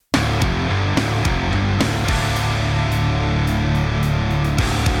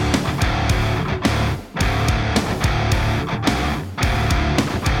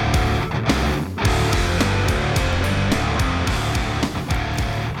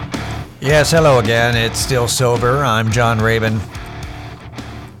Yes, hello again. It's Still Sober. I'm John Rabin.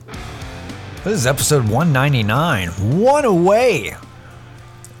 This is episode 199. One away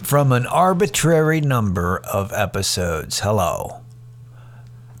from an arbitrary number of episodes. Hello.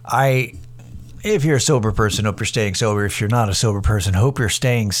 If you're a sober person, hope you're staying sober. If you're not a sober person, hope you're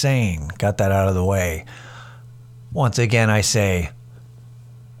staying sane. Got that out of the way. Once again, I say,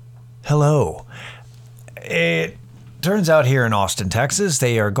 hello. It turns out here in Austin, Texas,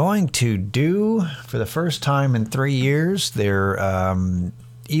 they are going to do, for the first time in 3 years, their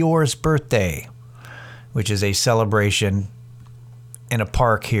Eeyore's birthday, which is a celebration in a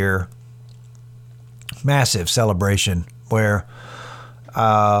park here. Massive celebration where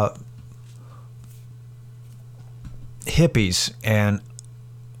hippies and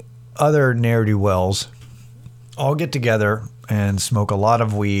other ne'er-do-wells all get together and smoke a lot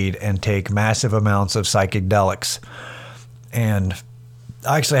of weed and take massive amounts of psychedelics. And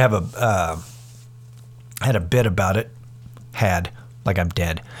I actually have had a bit about it. Had, like I'm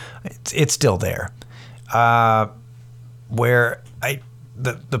dead. It's still there. Where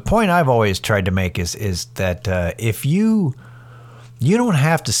the point I've always tried to make is that if you don't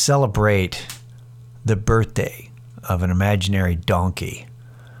have to celebrate the birthday of an imaginary donkey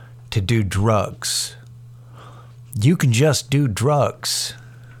to do drugs. You can just do drugs.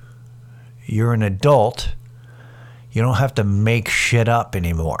 You're an adult. You don't have to make shit up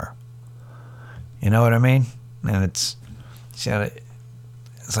anymore. You know what I mean? And it's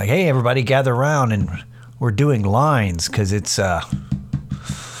like, hey, everybody gather around and we're doing lines because it's Fred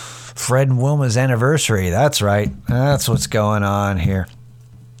and Wilma's anniversary. That's right. That's what's going on here.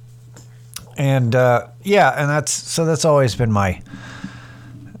 And that's always been my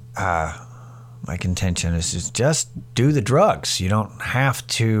contention is just do the drugs. You don't have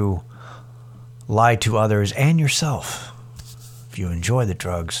to lie to others and yourself. If you enjoy the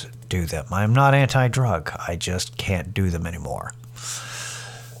drugs, do them. I'm not anti-drug. I just can't do them anymore.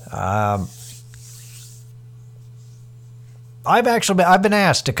 I've been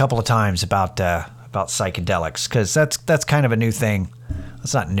asked a couple of times about psychedelics because that's kind of a new thing.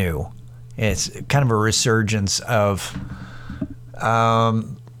 It's not new. It's kind of a resurgence of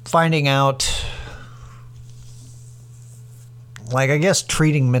finding out, like, I guess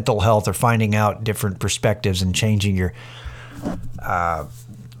treating mental health or finding out different perspectives and changing your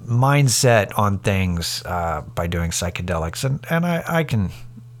mindset on things by doing psychedelics. And I can,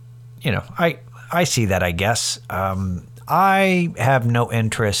 I see that, I guess. I have no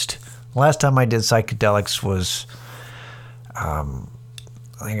interest. Last time I did psychedelics was, I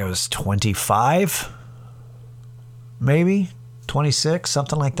think it was 25, maybe 26,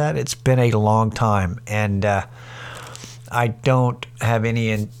 something like that. It's been a long time. And I don't have any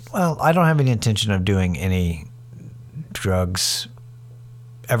intention of doing any drugs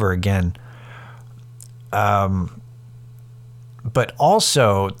ever again. But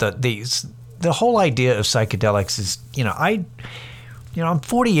also the whole idea of psychedelics is, I'm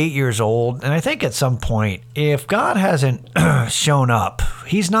 48 years old, and I think at some point, if God hasn't shown up,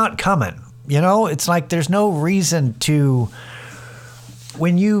 he's not coming. It's like there's no reason to,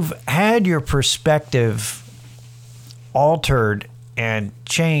 when you've had your perspective altered and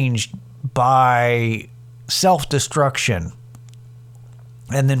changed by self-destruction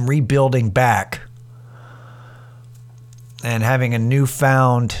and then rebuilding back and having a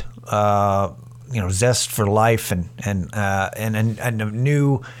newfound zest for life and a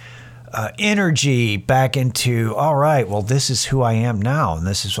new energy back into, all right, well, this is who I am now, and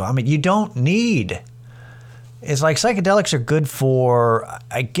this is what you don't need. It's like psychedelics are good for,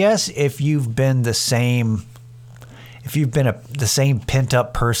 I guess, if you've been the same pent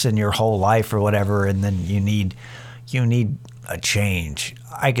up person your whole life or whatever, and then you need a change.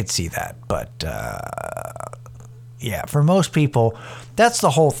 I could see that, but for most people, that's the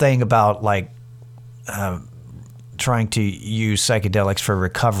whole thing about trying to use psychedelics for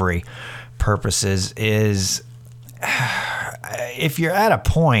recovery purposes is if you're at a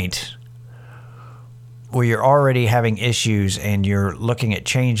point where you're already having issues and you're looking at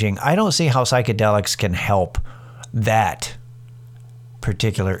changing, I don't see how psychedelics can help that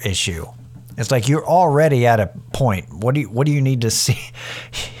particular issue. It's like you're already at a point. What do you need to see?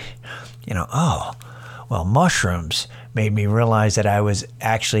 Well, mushrooms made me realize that I was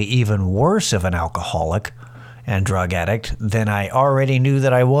actually even worse of an alcoholic and drug addict than I already knew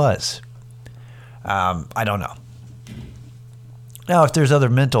that I was. I don't know. Now, if there's other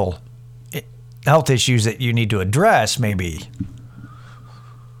mental health issues that you need to address, maybe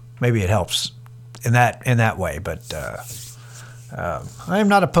it helps in that way. But I am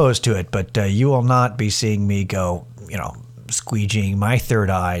not opposed to it. But you will not be seeing me go, squeegeeing my third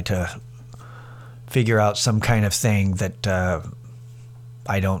eye to figure out some kind of thing that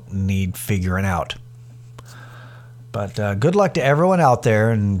I don't need figuring out. But good luck to everyone out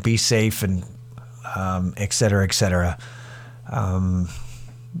there, and be safe, and et cetera, et cetera.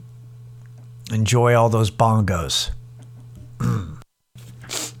 Enjoy all those bongos.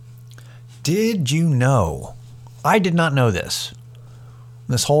 Did you know? I did not know this.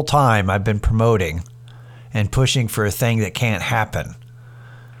 This whole time I've been promoting and pushing for a thing that can't happen,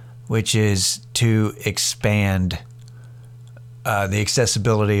 which is to expand the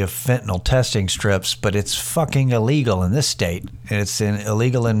accessibility of fentanyl testing strips, but it's fucking illegal in this state, and it's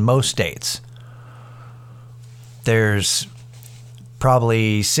illegal in most states. There's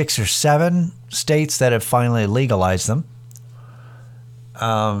probably 6 or 7 states that have finally legalized them.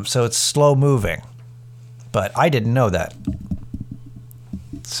 So it's slow moving, but I didn't know that.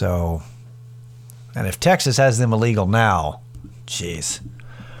 So, and if Texas has them illegal now, jeez,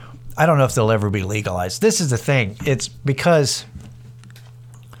 I don't know if they'll ever be legalized. This is the thing. It's because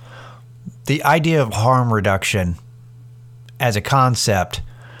the idea of harm reduction as a concept,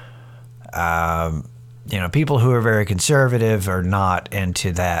 people who are very conservative are not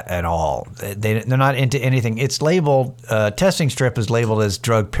into that at all. They're not into anything. It's labeled, testing strip is labeled as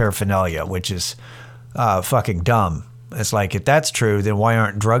drug paraphernalia, which is fucking dumb. It's like, if that's true, then why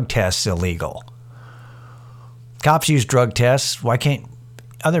aren't drug tests illegal? Cops use drug tests. Why can't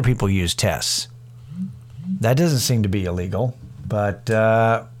other people use tests? That doesn't seem to be illegal, but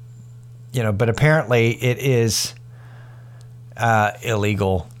but apparently it is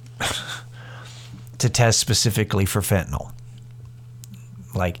illegal to test specifically for fentanyl.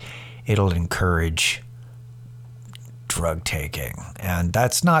 Like, it'll encourage drug taking, and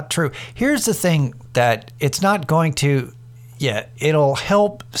that's not true. Here's the thing, that it's not going to, it'll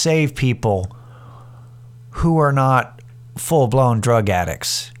help save people who are not full-blown drug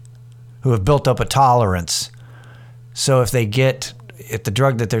addicts, who have built up a tolerance. So if the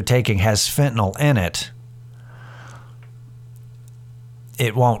drug that they're taking has fentanyl in it,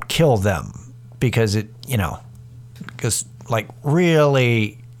 it won't kill them. Because because like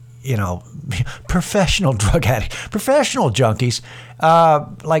really, professional drug addicts, professional junkies,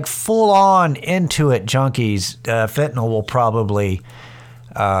 like full on into it junkies, fentanyl will probably,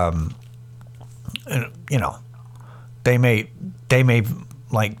 they may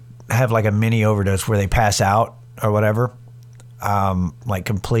like have like a mini overdose where they pass out or whatever, like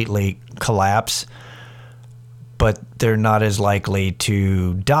completely collapse. But they're not as likely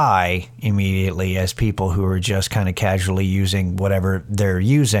to die immediately as people who are just kind of casually using whatever they're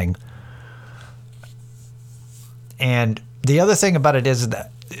using. And the other thing about it is that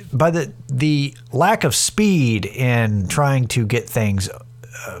by the lack of speed in trying to get things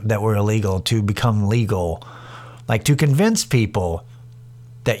that were illegal to become legal, like to convince people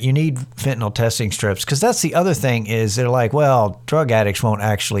that you need fentanyl testing strips, because that's the other thing, is they're like, well, drug addicts won't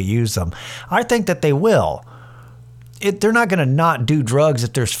actually use them. I think that they will. They're not going to not do drugs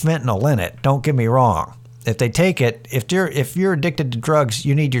if there's fentanyl in it. Don't get me wrong. If they take it, if you're addicted to drugs,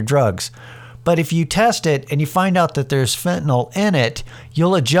 you need your drugs. But if you test it and you find out that there's fentanyl in it,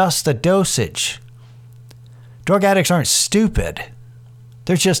 you'll adjust the dosage. Drug addicts aren't stupid.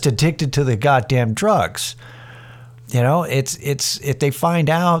 They're just addicted to the goddamn drugs. It's if they find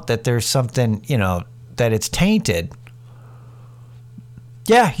out that there's something, that it's tainted.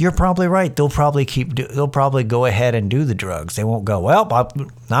 Yeah, you're probably right. They'll probably go ahead and do the drugs. They won't go, well,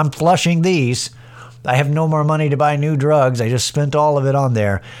 I'm flushing these. I have no more money to buy new drugs. I just spent all of it on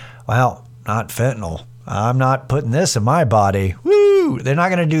there. Well, not fentanyl. I'm not putting this in my body. Woo! They're not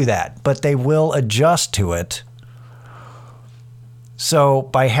going to do that, but they will adjust to it. So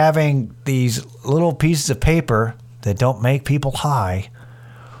by having these little pieces of paper that don't make people high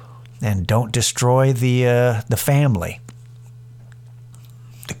and don't destroy the family,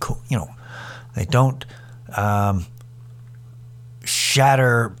 they don't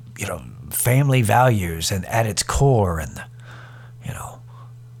shatter, family values and at its core, and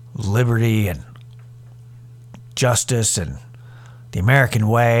liberty and justice and the American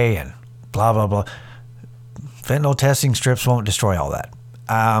way and blah blah blah. Fentanyl testing strips won't destroy all that.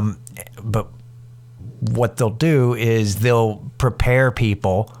 But what they'll do is they'll prepare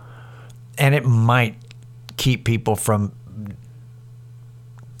people, and it might keep people from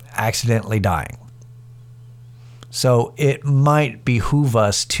accidentally dying. So it might behoove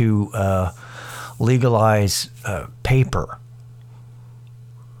us to legalize paper.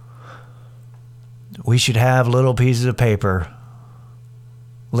 We should have little pieces of paper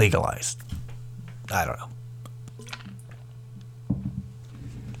legalized. I don't know.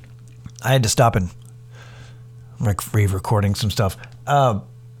 I had to stop and re-recording some stuff.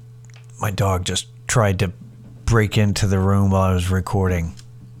 My dog just tried to break into the room while I was recording,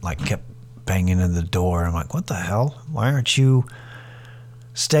 like kept banging in the door. I'm like, what the hell? Why aren't you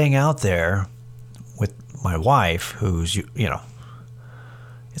staying out there with my wife, who's,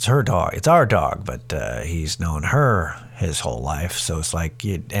 it's her dog. It's our dog, but he's known her his whole life. So it's like,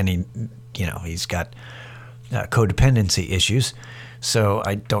 he's got codependency issues. So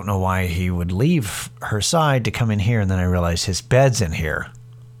I don't know why he would leave her side to come in here. And then I realized his bed's in here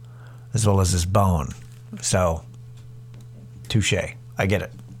as well as his bone. So, touche. I get it.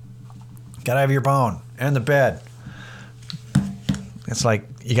 Gotta have your bone and the bed. It's like,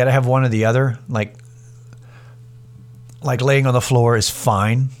 you gotta have one or the other. Like laying on the floor is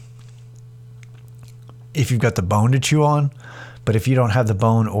fine if you've got the bone to chew on. But if you don't have the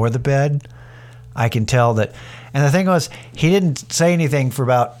bone or the bed, I can tell that. And the thing was, he didn't say anything for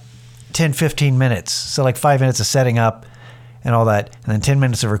about 10, 15 minutes. So like 5 minutes of setting up and all that, and then 10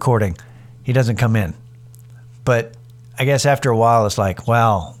 minutes of recording. He doesn't come in. But I guess after a while, it's like,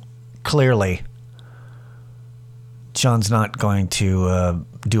 well, clearly, Sean's not going to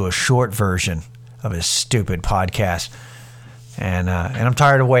do a short version of his stupid podcast. And I'm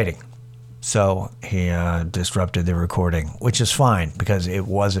tired of waiting. So he disrupted the recording, which is fine because it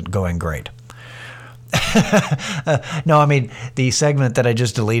wasn't going great. No, I mean, the segment that I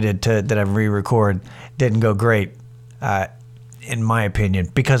just deleted that I re-record didn't go great, in my opinion,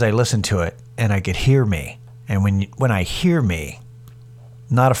 because I listened to it and I could hear me. And when I hear me,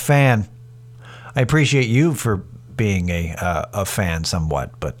 not a fan. I appreciate you for being a fan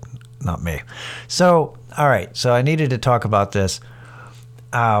somewhat, but not me. So, all right. So I needed to talk about this.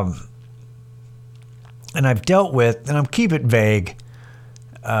 And I've dealt with, and I'm keep it vague,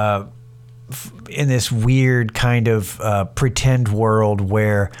 in this weird kind of pretend world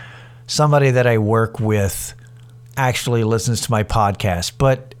where somebody that I work with actually listens to my podcast.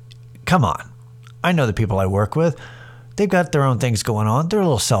 But come on, I know the people I work with. They've got their own things going on. They're a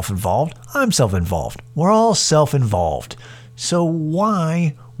little self-involved. I'm self-involved. We're all self-involved. So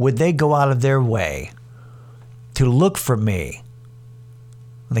why would they go out of their way to look for me?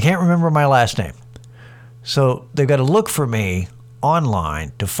 They can't remember my last name. So they've got to look for me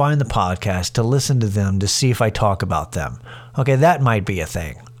online to find the podcast, to listen to them, to see if I talk about them. Okay, that might be a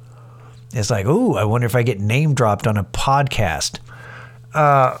thing. It's like, ooh, I wonder if I get name dropped on a podcast.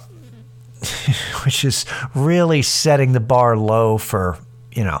 Which is really setting the bar low for,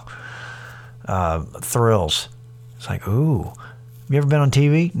 thrills. It's like, ooh, have you ever been on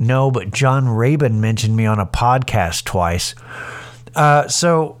TV? No, but John Rabin mentioned me on a podcast twice.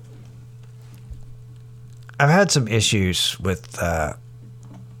 So I've had some issues with, not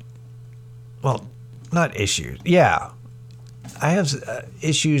issues. Yeah, I have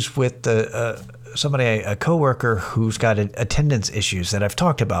issues with somebody, a coworker who's got attendance issues that I've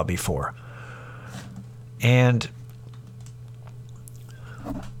talked about before. And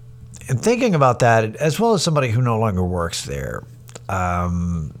thinking about that, as well as somebody who no longer works there,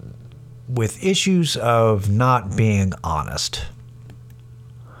 with issues of not being honest,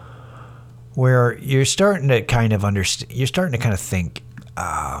 where you're starting to kind of understand, you're starting to kind of think,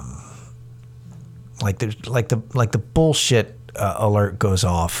 like the bullshit alert goes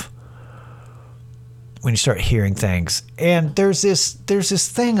off when you start hearing things. And there's this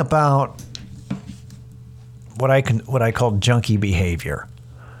thing about what I call junkie behavior,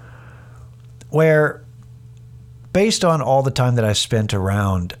 where based on all the time that I've spent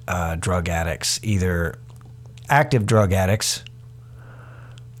around drug addicts, either active drug addicts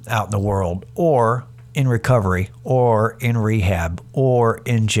out in the world, or in recovery, or in rehab, or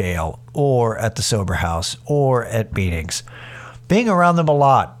in jail, or at the sober house, or at meetings, being around them a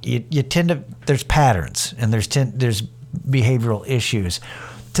lot, you tend to, there's patterns and there's behavioral issues,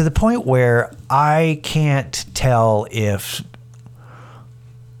 to the point where I can't tell if,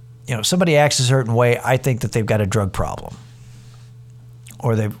 somebody acts a certain way, I think that they've got a drug problem,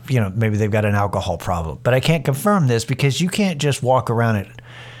 or maybe they've got an alcohol problem. But I can't confirm this because you can't just walk around it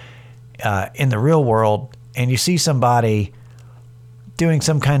in the real world and you see somebody doing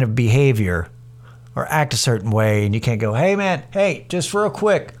some kind of behavior or act a certain way and you can't go, hey man, hey, just real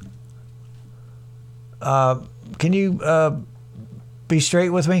quick, can you be straight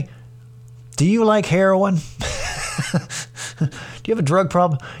with me? Do you like heroin? Do you have a drug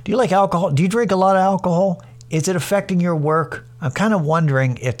problem? Do you like alcohol? Do you drink a lot of alcohol? Is it affecting your work? I'm kind of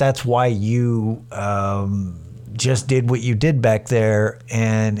wondering if that's why you just did what you did back there.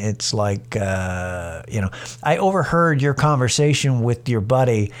 And it's like, I overheard your conversation with your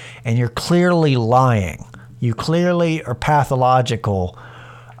buddy and you're clearly lying. You clearly are pathological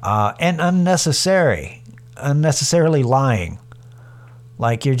and unnecessarily lying.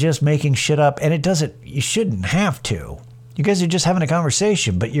 Like you're just making shit up, and you shouldn't have to. You guys are just having a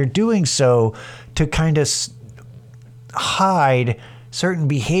conversation, but you're doing so to kind of hide certain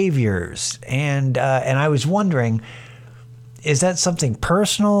behaviors. And I was wondering, is that something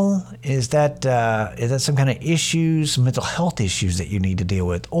personal? Is that some kind of issues, mental health issues that you need to deal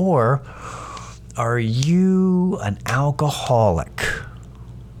with? Or are you an alcoholic?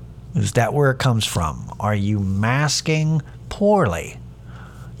 Is that where it comes from? Are you masking poorly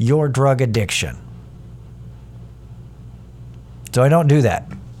your drug addiction? So I don't do that.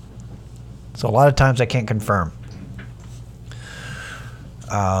 So a lot of times I can't confirm.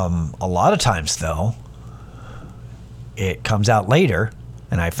 A lot of times, though, it comes out later,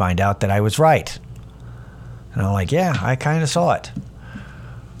 and I find out that I was right. And I'm like, yeah, I kind of saw it.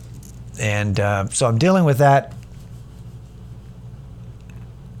 And so I'm dealing with that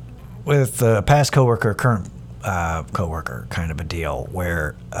with a past coworker, current coworker kind of a deal,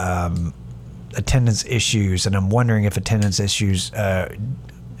 where attendance issues, and I'm wondering if attendance issues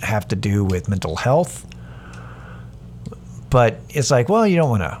have to do with mental health. But it's like, well, you don't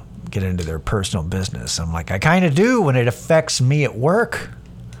want to get into their personal business. I'm like, I kind of do when it affects me at work.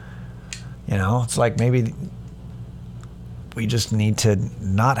 You know, it's like maybe we just need to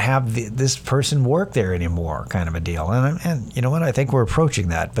not have this person work there anymore, kind of a deal. And you know what? I think we're approaching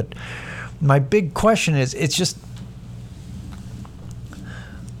that. But my big question is, it's just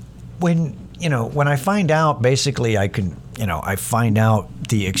when I find out, basically I find out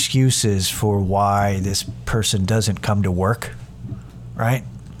the excuses for why this person doesn't come to work, right?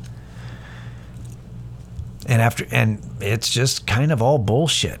 And it's just kind of all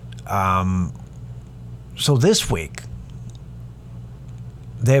bullshit. So this week,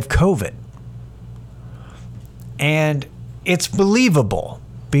 they have COVID. And it's believable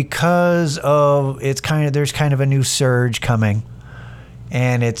because there's kind of a new surge coming.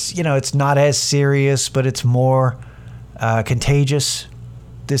 And it's not as serious, but it's more contagious,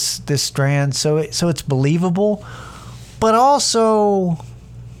 this strand. So it's believable. But also,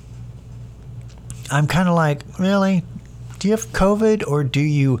 I'm kind of like, really? Do you have COVID, or do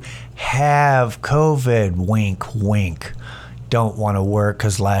you have COVID? Wink, wink. Don't want to work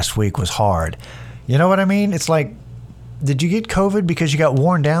because last week was hard. You know what I mean? It's like, did you get COVID because you got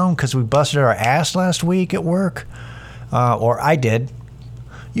worn down because we busted our ass last week at work? Or I did.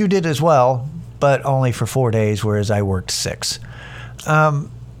 You did as well, but only for 4 days, whereas I worked 6. And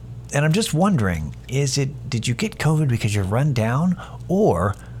I'm just wondering, did you get COVID because you're run down,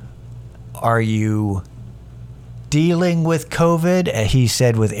 or are you dealing with COVID, he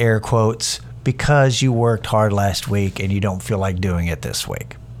said with air quotes, because you worked hard last week and you don't feel like doing it this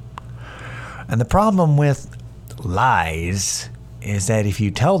week? And the problem with lies is that if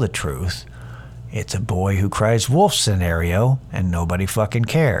you tell the truth, it's a boy who cries wolf scenario, and nobody fucking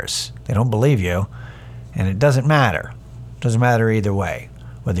cares. They don't believe you, and it doesn't matter. It doesn't matter either way,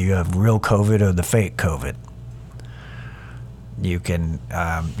 whether you have real COVID or the fake COVID. You can,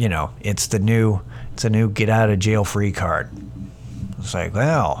 it's a new get out of jail free card. It's like,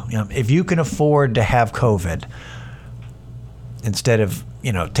 well, if you can afford to have COVID instead of,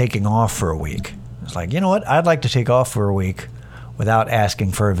 taking off for a week, it's like, you know what? I'd like to take off for a week without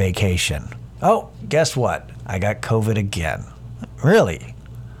asking for a vacation. Oh, guess what? I got COVID again. Really?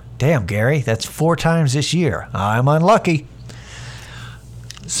 Damn, Gary, that's 4 times this year. I'm unlucky.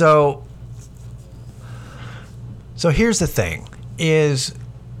 So here's the thing, is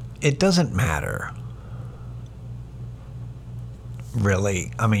it doesn't matter.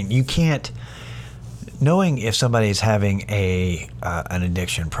 Really. I mean, you can't, knowing if somebody's having an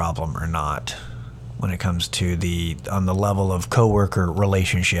addiction problem or not, when it comes to on the level of coworker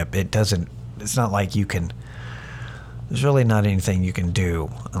relationship, it's not like there's really not anything you can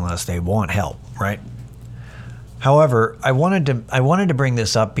do unless they want help, right? However, I wanted to bring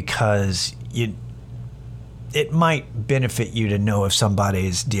this up because it might benefit you to know if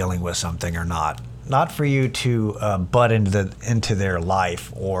somebody's dealing with something or not. Not for you to butt into their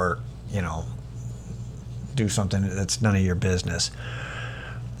life or, do something that's none of your business.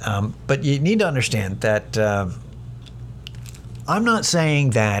 But you need to understand that I'm not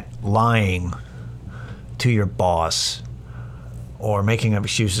saying that lying to your boss or making up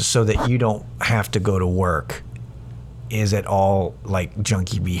excuses so that you don't have to go to work is at all like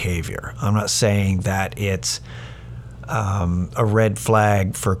junky behavior. I'm not saying that it's a red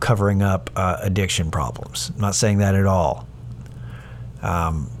flag for covering up addiction problems. I'm not saying that at all.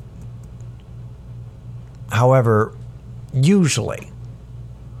 However, usually,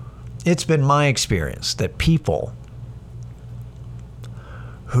 it's been my experience that people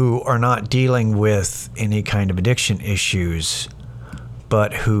who are not dealing with any kind of addiction issues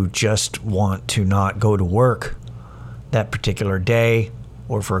but who just want to not go to work that particular day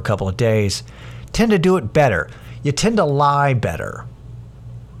or for a couple of days tend to do it better. You tend to lie better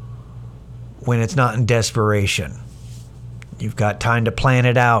when it's not in desperation. You've got time to plan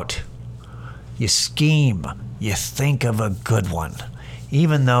it out. You scheme. You think of a good one.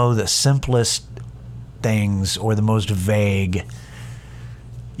 Even though the simplest things or the most vague,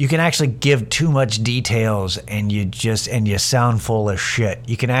 you can actually give too much details and you sound full of shit.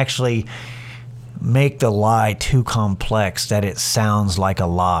 You can actually make the lie too complex that it sounds like a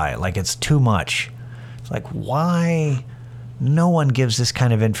lie, like it's too much. It's like, why? No one gives this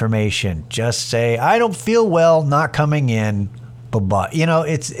kind of information. Just say, I don't feel well, not coming in. But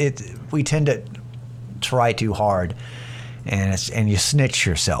we tend to try too hard, and you snitch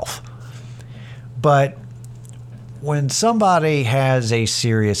yourself. But when somebody has a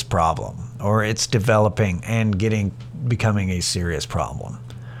serious problem, or it's developing and becoming a serious problem,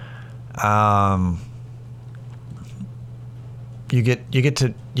 you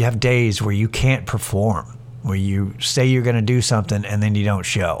have days where you can't perform, where you say you're going to do something and then you don't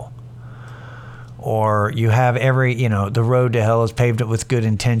show. Or you have the road to hell is paved with good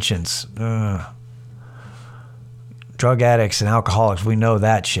intentions. Drug addicts and alcoholics, we know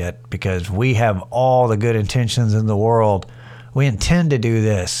that shit because we have all the good intentions in the world. We intend to do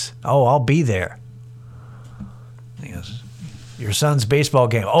this. Oh, I'll be there. Your son's baseball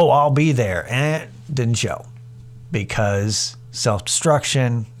game. Oh, I'll be there. And it didn't show because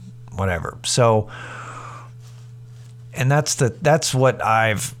self-destruction, whatever. So, and that's what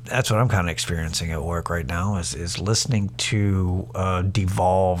I'm kind of experiencing at work right now is listening to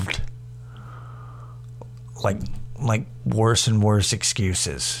devolved, like worse and worse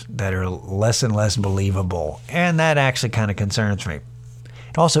excuses that are less and less believable, and that actually kind of concerns me.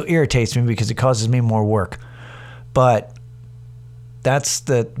 It also irritates me because it causes me more work, but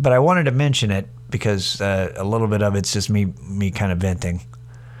I wanted to mention it because a little bit of it's just me kind of venting.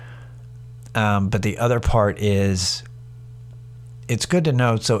 But the other part is, it's good to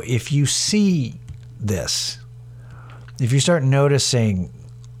know. So if you see this, if you start noticing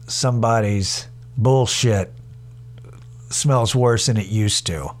somebody's bullshit smells worse than it used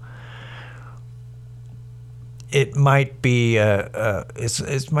to, it might be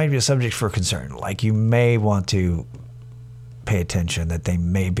it might be a subject for concern. Like, you may want to pay attention that they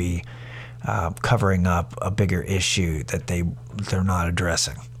may be covering up a bigger issue that they're not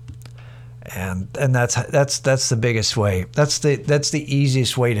addressing. And that's the biggest way. That's the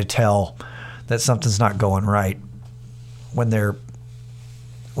easiest way to tell that something's not going right, when their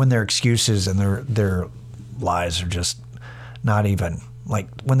excuses and their lies are just not even, like,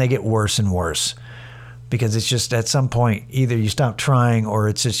 when they get worse and worse, because it's just at some point either you stop trying or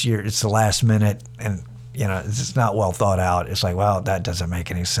it's the last minute and it's not well thought out. It's like, well, that doesn't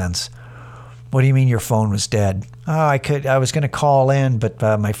make any sense. What do you mean your phone was dead? Oh, I was going to call in, but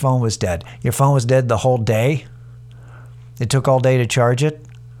my phone was dead. Your phone was dead the whole day? It took all day to charge it?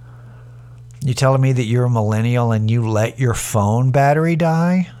 You telling me that you're a millennial and you let your phone battery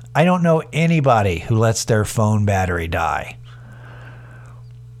die? I don't know anybody who lets their phone battery die.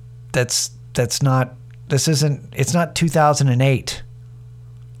 It's not 2008.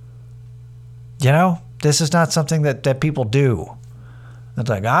 This is not something that people do. It's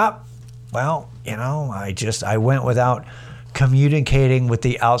like, well, I went without communicating with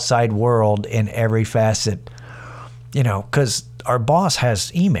the outside world in every facet, because our boss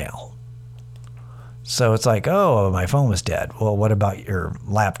has email. So it's like, oh, my phone was dead. Well, what about your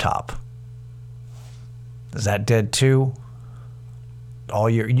laptop? Is that dead too?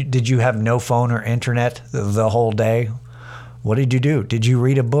 Did you have no phone or internet the whole day? What did you do? Did you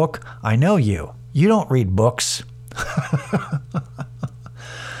read a book? I know you. You don't read books.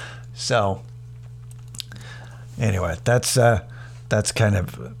 So, anyway, that's kind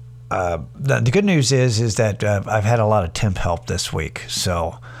of the good news is that I've had a lot of temp help this week,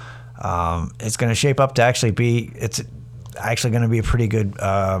 so it's going to shape up to actually be going to be a pretty good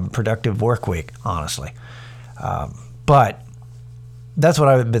productive work week, honestly. But that's what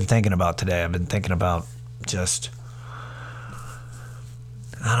I've been thinking about today. I've been thinking about just,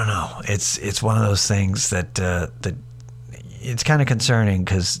 I don't know. It's one of those things that it's kind of concerning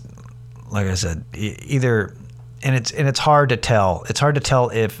because, like I said, it's hard to tell. It's hard to tell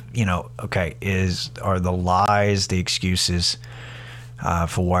if are the lies, the excuses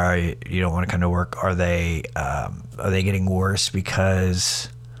for why you don't want to come to work, are they getting worse because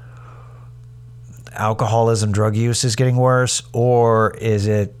alcoholism, drug use is getting worse, or is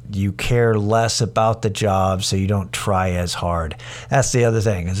it you care less about the job so you don't try as hard? That's the other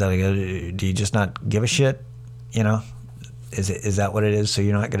thing. Is that, do you just not give a shit? Is that what it is? So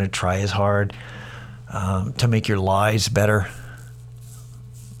you're not going to try as hard to make your lies better?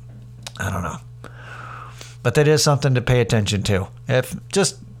 I don't know. But that is something to pay attention to.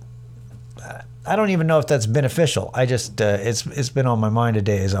 I don't even know if that's beneficial. I just, it's been on my mind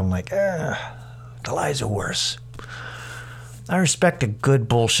today as I'm like, the lies are worse. I respect a good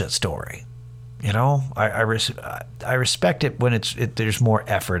bullshit story. You know, I respect it when there's more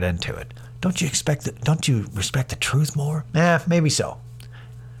effort into it. Don't you respect the truth more? Maybe so.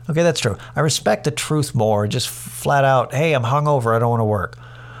 Okay, that's true. I respect the truth more. Just flat out, hey, I'm hungover, I don't want to work.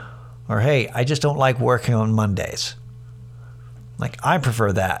 Or hey, I just don't like working on Mondays. Like, I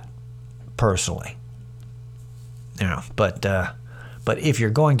prefer that personally. You know, but if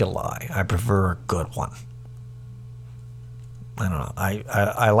you're going to lie, I prefer a good one. I don't know.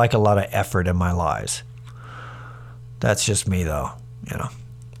 I like a lot of effort in my lies. That's just me, though. You know.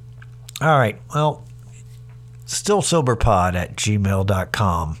 All right. Well,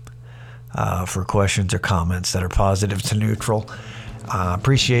 stillsoberpod@gmail.com for questions or comments that are positive to neutral.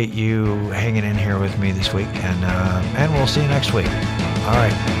 Appreciate you hanging in here with me this week, and we'll see you next week. All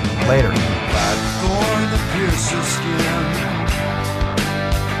right. Later. Fight for the pierce of skin.